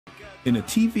In a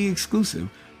TV exclusive,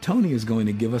 Toni is going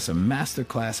to give us a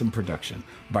masterclass in production.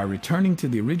 By returning to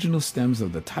the original stems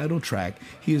of the title track,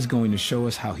 he is going to show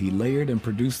us how he layered and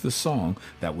produced the song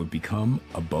that would become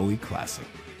a Bowie classic.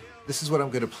 This is what I'm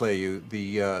going to play you,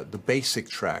 the basic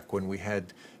track when we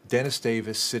had Dennis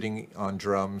Davis sitting on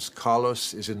drums,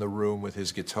 Carlos is in the room with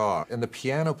his guitar, and the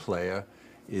piano player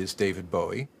is David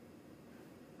Bowie.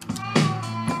 These are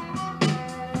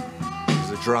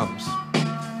the drums.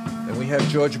 And we have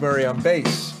George Murray on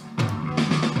bass.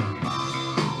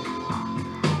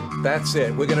 That's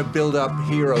it. We're going to build up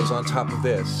Heroes on top of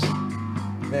this.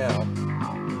 Now,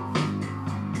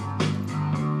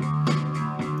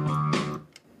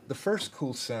 the first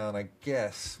cool sound, I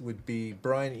guess, would be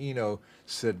Brian Eno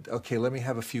said, okay, let me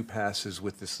have a few passes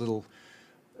with this little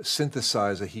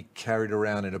synthesizer he carried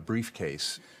around in a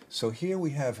briefcase. So here we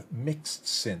have mixed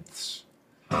synths.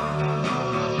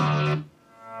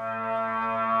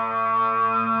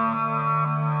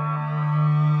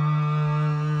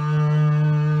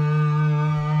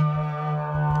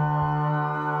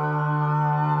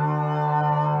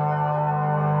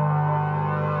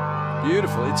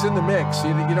 Beautiful. It's in the mix.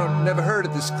 You don't never heard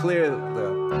it this clear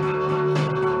though.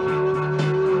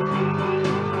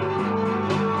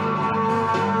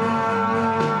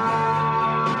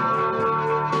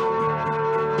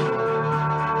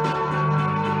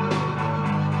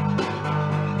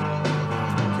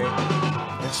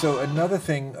 So another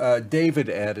thing David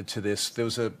added to this, there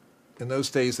was in those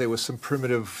days there was some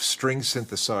primitive string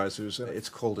synthesizers. It's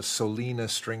called a Solina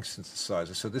string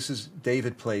synthesizer. So this is,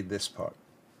 David played this part.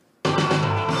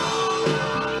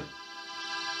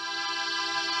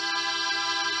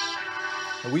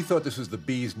 And we thought this was the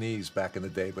bee's knees back in the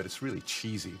day, but it's really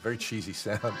cheesy, very cheesy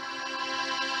sound.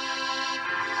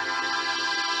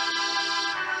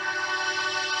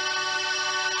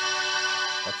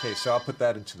 Okay, so I'll put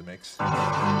that into the mix. Okay.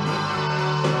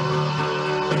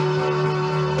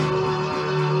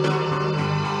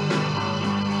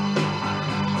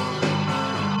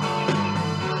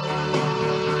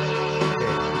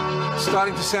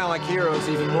 Starting to sound like Heroes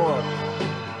even more.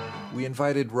 We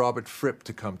invited Robert Fripp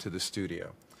to come to the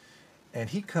studio. And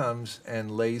he comes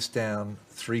and lays down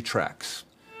 3 tracks.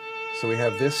 So we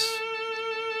have this,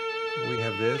 we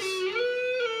have this.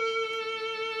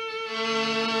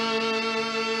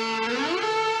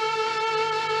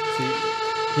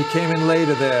 He came in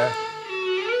later there.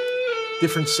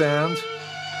 Different sound.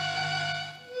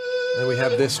 And then we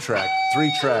have this track,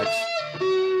 3 tracks.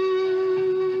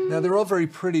 Now they're all very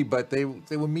pretty, but they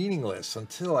were meaningless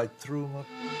until I threw them up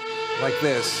like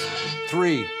this.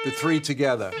 The 3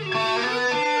 together.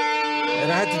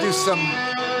 And I had to do some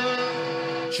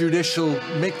judicial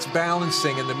mixed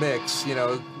balancing in the mix, you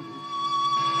know.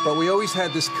 But we always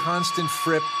had this constant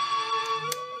Fripp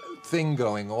thing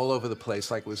going all over the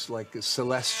place, like it was like a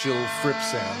celestial Fripp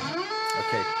sound.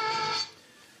 Okay.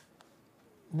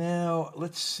 Now,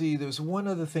 let's see, there was one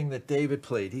other thing that David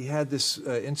played. He had this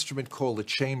instrument called the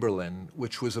Chamberlin,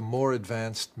 which was a more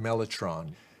advanced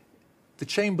mellotron. The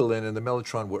Chamberlin and the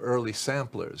mellotron were early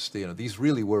samplers. You know, these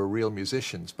really were real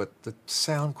musicians, but the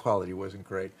sound quality wasn't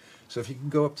great. So if you can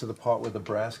go up to the part where the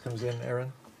brass comes in,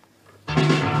 Aaron.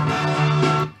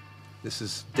 This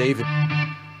is David.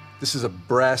 This is a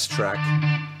brass track.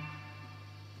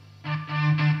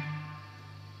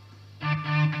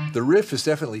 The riff is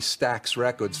definitely Stax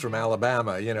Records from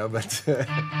Alabama, you know, but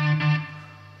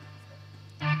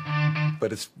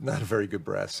but it's not a very good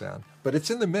brass sound. But it's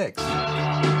in the mix.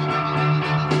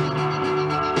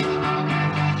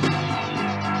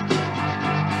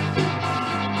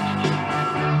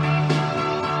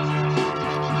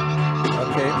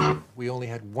 Okay, we only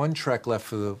had 1 track left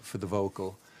for the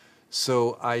vocal.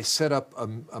 So I set up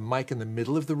a mic in the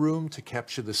middle of the room to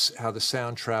capture how the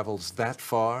sound travels that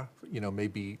far, you know,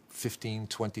 maybe 15,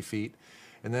 20 feet.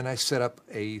 And then I set up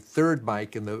a 3rd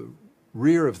mic in the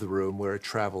rear of the room where it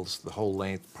travels the whole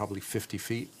length, probably 50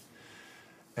 feet.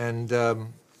 And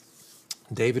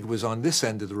David was on this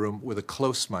end of the room with a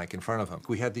close mic in front of him.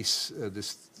 We had this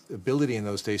ability in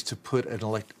those days to put an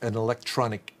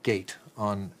electronic gate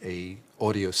on a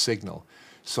audio signal.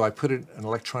 So I put an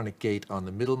electronic gate on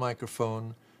the middle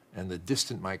microphone and the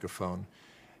distant microphone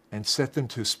and set them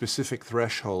to a specific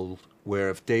threshold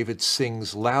where if David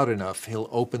sings loud enough, he'll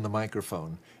open the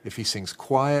microphone. If he sings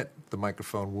quiet, the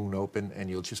microphone won't open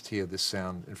and you'll just hear this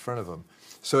sound in front of him.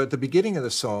 So at the beginning of the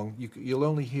song, you'll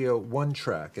only hear 1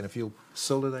 track. And if you'll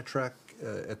solo that track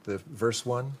at the verse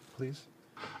 1, please.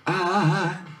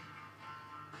 I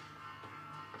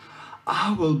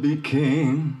will be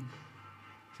king.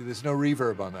 See, there's no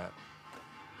reverb on that.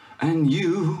 And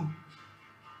you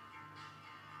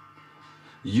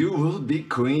You will be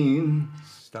queen.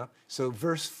 Stop. So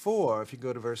verse 4, if you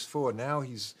go to verse 4, now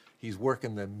he's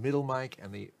working the middle mic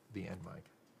and the end mic.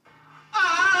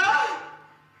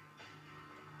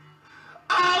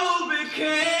 I will be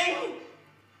king.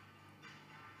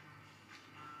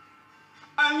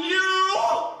 And you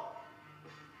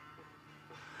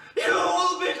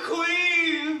will be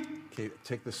queen. Okay,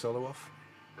 take the solo off.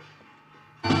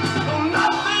 Oh,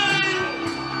 nothing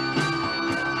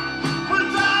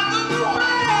will drive them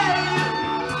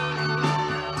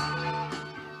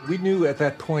away. We knew at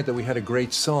that point that we had a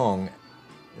great song.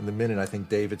 In the minute, I think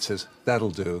David says, "That'll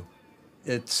do."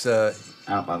 It's Out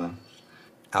by then.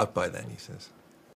 out by then, he says.